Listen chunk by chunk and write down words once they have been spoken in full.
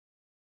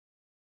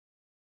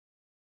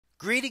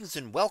Greetings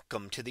and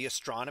welcome to the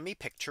Astronomy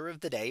Picture of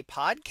the Day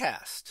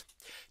podcast.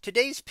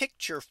 Today's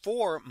picture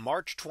for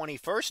March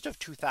 21st of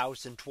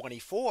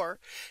 2024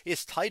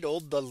 is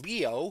titled the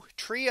Leo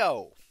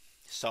Trio.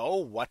 So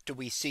what do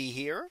we see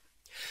here?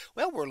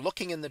 Well, we're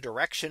looking in the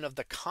direction of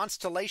the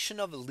constellation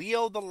of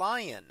Leo the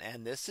Lion,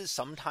 and this is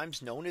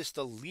sometimes known as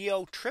the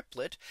Leo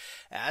Triplet,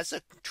 as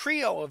a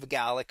trio of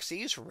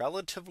galaxies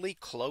relatively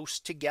close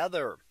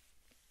together.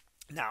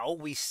 Now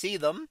we see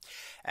them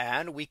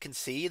and we can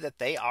see that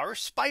they are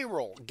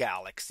spiral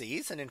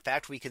galaxies. And in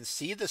fact, we can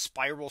see the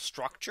spiral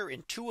structure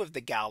in two of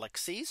the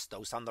galaxies.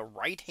 Those on the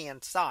right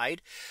hand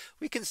side,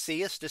 we can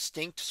see a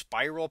distinct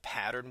spiral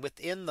pattern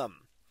within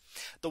them.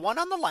 The one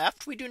on the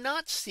left, we do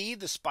not see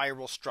the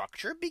spiral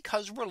structure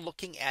because we're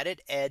looking at it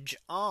edge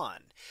on.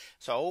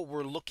 So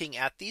we're looking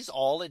at these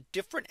all at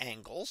different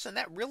angles. And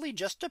that really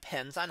just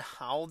depends on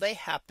how they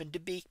happen to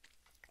be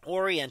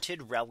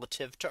oriented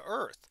relative to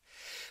Earth.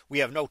 We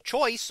have no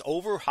choice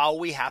over how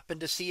we happen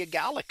to see a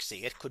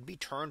galaxy. It could be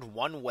turned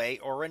one way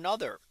or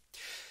another.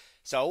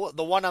 So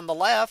the one on the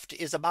left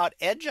is about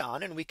edge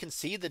on, and we can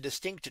see the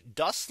distinct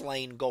dust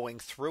lane going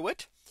through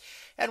it.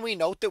 And we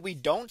note that we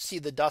don't see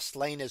the dust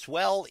lane as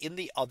well in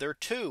the other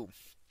two.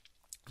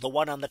 The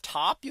one on the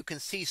top, you can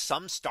see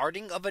some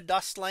starting of a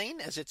dust lane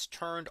as it's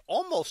turned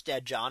almost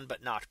edge on,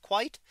 but not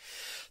quite.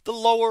 The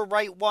lower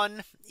right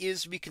one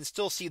is we can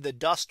still see the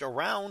dust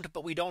around,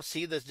 but we don't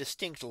see the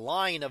distinct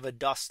line of a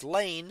dust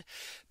lane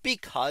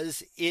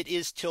because it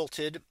is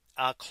tilted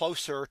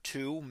closer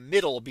to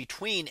middle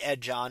between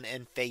edge on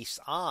and face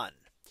on.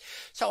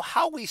 So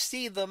how we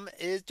see them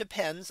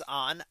depends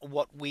on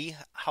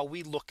how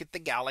we look at the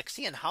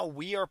galaxy and how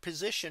we are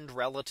positioned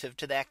relative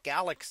to that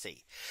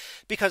galaxy.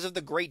 Because of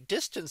the great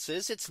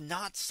distances, it's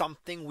not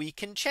something we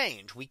can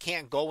change. We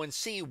can't go and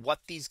see what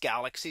these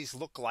galaxies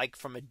look like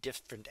from a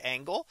different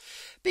angle,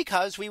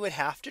 because we would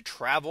have to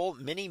travel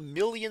many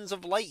millions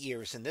of light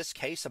years, in this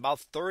case about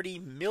 30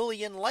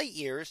 million light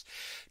years,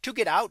 to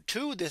get out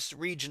to this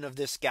region of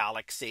this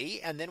galaxy.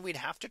 And then we'd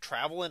have to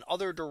travel in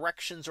other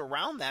directions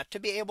around that to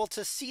be able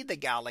to see the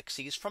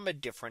galaxies from a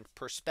different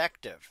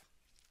perspective.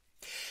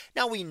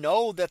 Now we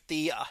know that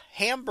the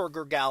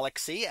hamburger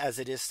galaxy, as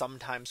it is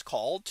sometimes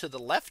called, to the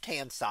left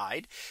hand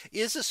side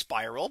is a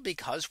spiral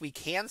because we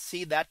can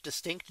see that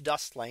distinct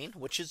dust lane,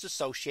 which is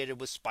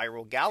associated with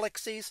spiral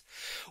galaxies.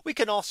 We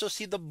can also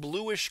see the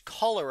bluish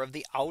color of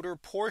the outer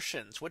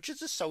portions, which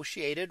is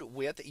associated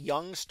with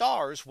young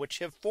stars which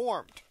have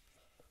formed.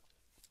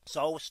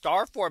 So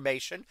star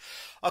formation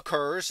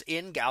occurs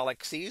in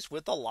galaxies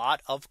with a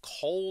lot of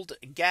cold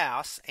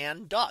gas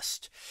and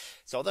dust.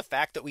 So the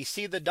fact that we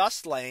see the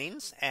dust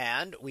lanes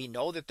and we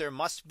know that there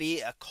must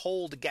be a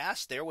cold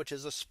gas there, which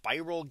is a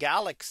spiral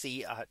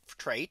galaxy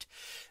trait,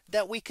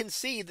 that we can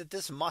see that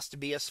this must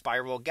be a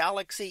spiral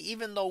galaxy,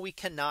 even though we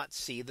cannot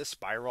see the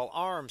spiral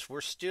arms.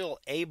 We're still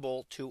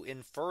able to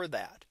infer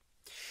that.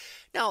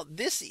 Now,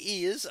 this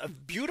is a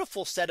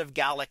beautiful set of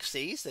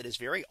galaxies that is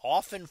very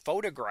often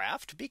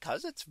photographed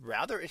because it's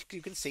rather,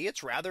 you can see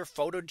it's rather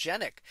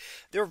photogenic.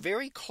 They're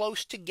very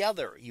close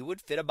together. You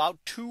would fit about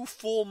 2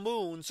 full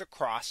moons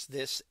across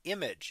this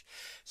image.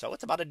 So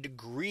it's about a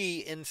degree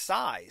in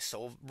size.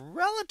 So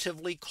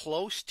relatively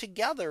close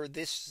together,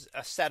 this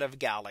set of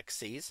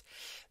galaxies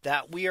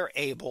that we are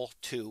able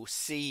to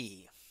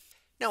see.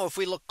 Now, if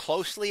we look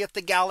closely at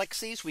the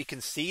galaxies, we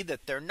can see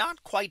that they're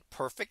not quite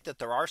perfect, that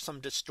there are some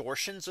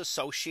distortions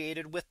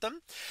associated with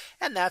them.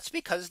 And that's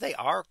because they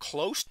are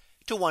close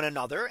to one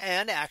another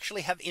and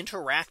actually have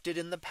interacted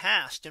in the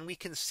past. And we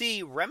can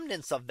see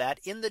remnants of that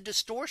in the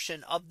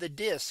distortion of the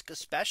disk,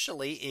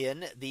 especially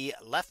in the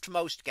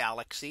leftmost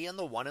galaxy and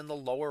the one in the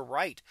lower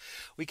right.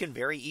 We can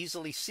very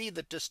easily see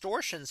that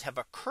distortions have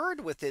occurred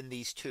within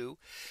these two,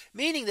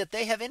 meaning that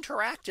they have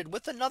interacted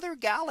with another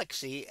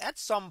galaxy at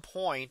some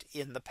point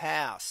in the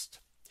past.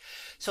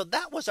 So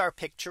that was our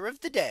picture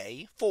of the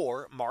day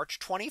for March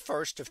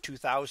 21st of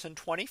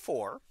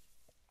 2024.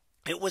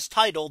 It was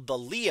titled the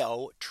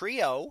Leo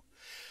Trio.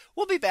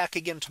 We'll be back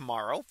again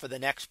tomorrow for the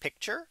next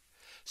picture.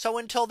 So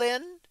until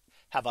then,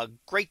 have a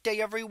great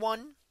day,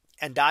 everyone,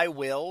 and I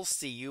will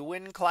see you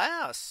in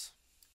class.